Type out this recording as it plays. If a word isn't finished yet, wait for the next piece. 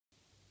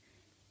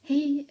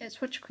Hey, it's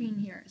Witch Queen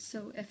here.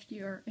 So if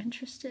you're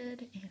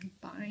interested in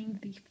buying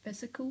the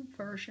physical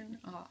version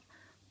of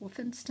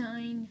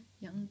Wolfenstein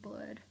Young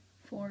Blood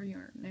for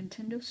your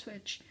Nintendo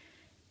Switch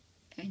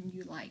and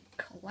you like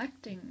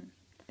collecting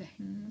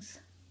things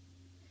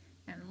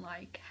and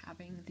like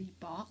having the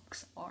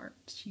box art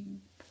to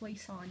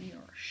place on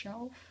your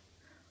shelf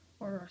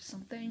or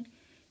something,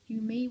 you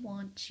may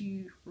want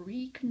to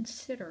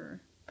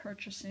reconsider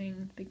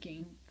purchasing the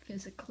game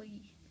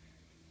physically,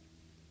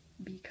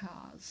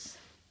 because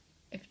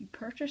if you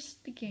purchase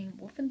the game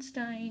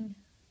Wolfenstein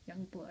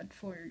Young Blood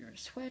for your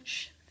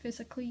Switch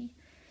physically,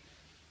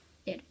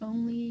 it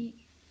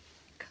only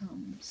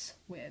comes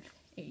with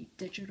a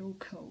digital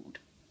code,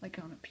 like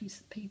on a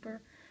piece of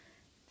paper.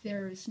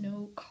 There is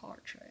no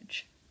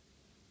cartridge.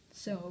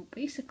 So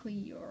basically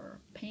you're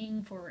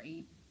paying for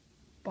a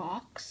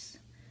box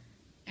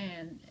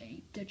and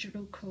a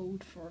digital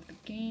code for the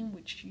game,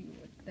 which you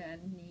would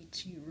then need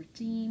to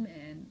redeem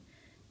and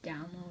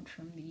download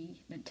from the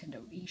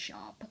Nintendo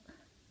eShop.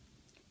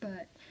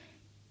 But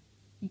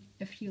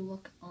if you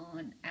look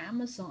on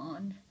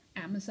Amazon,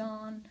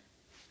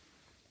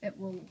 it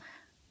will,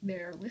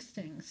 their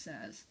listing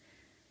says,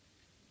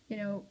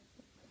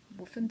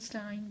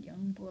 Wolfenstein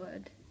Young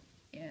Blood,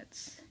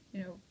 it's,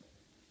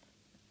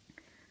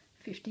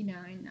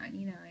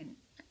 $59.99.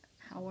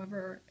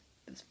 However,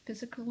 this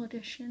physical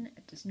edition,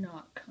 it does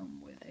not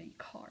come with a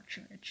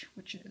cartridge,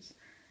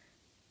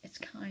 it's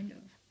kind of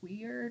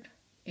weird.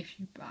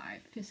 If you buy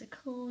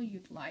physical,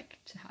 you'd like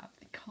to have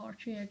the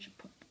cartridge,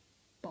 put the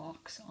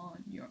box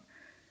on your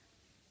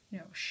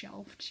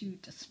shelf to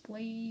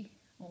display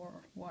or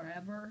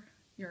whatever.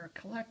 You're a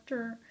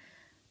collector,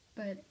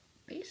 but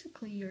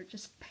basically you're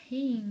just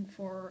paying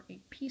for a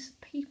piece of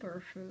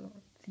paper for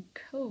the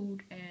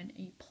code and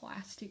a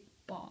plastic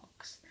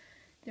box.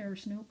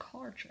 There's no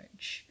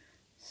cartridge.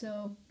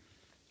 So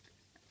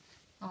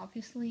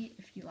obviously,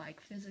 if you like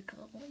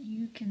physical,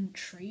 you can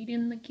trade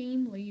in the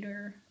game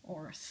later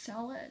or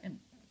sell it and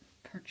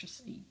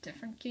purchase a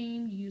different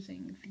game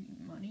using the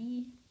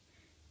money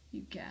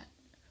you get.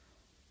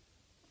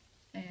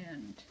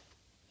 And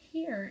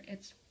here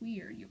it's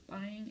weird. You're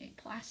buying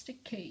a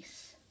plastic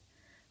case,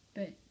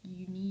 but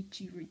you need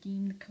to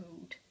redeem the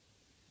code.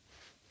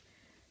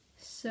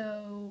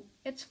 So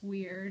it's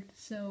weird.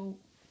 So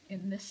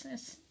in this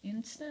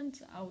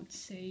instance, I would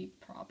say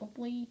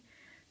probably,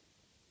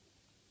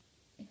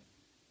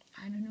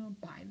 I don't know,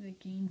 buy the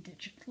game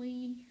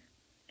digitally.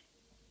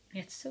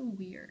 It's so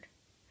weird.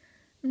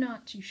 I'm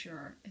not too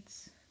sure.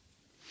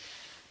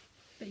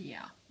 But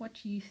yeah, what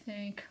do you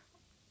think?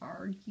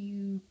 Are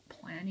you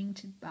planning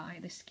to buy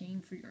this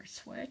game for your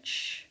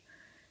Switch?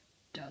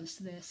 Does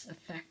this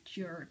affect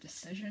your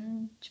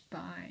decision to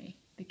buy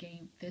the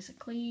game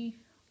physically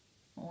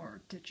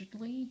or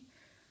digitally?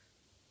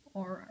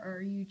 Or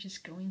are you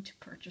just going to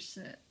purchase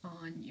it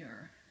on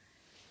your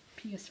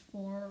PS4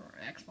 or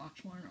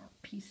Xbox One or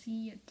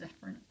PC, a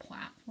different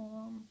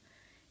platform?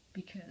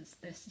 Because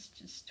this is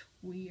just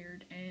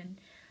weird, and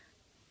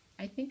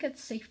I think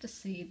it's safe to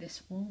say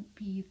this won't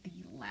be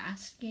the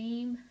last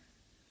game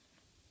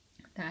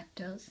that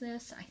does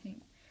this. I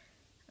think,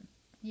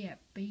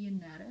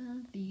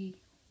 Bayonetta, the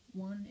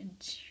 1 and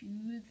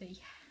 2, the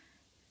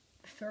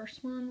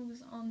first one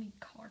was on the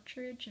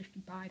cartridge if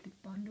you buy the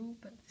bundle,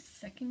 but the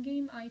second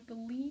game, I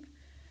believe,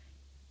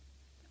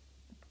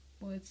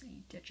 was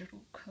a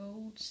digital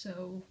code.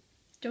 So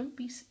don't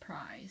be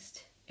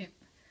surprised if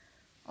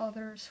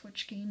other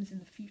Switch games in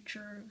the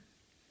future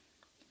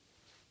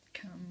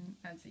come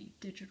as a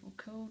digital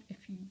code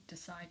if you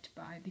decide to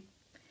buy the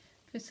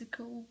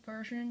physical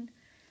version.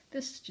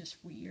 This is just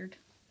weird.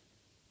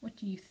 What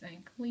do you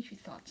think? Leave your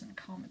thoughts in the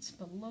comments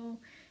below.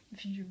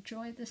 If you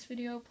enjoyed this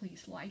video,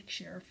 please like,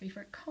 share,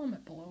 favorite,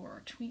 comment below,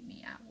 or tweet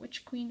me at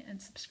WitchQueen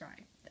and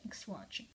subscribe. Thanks for watching.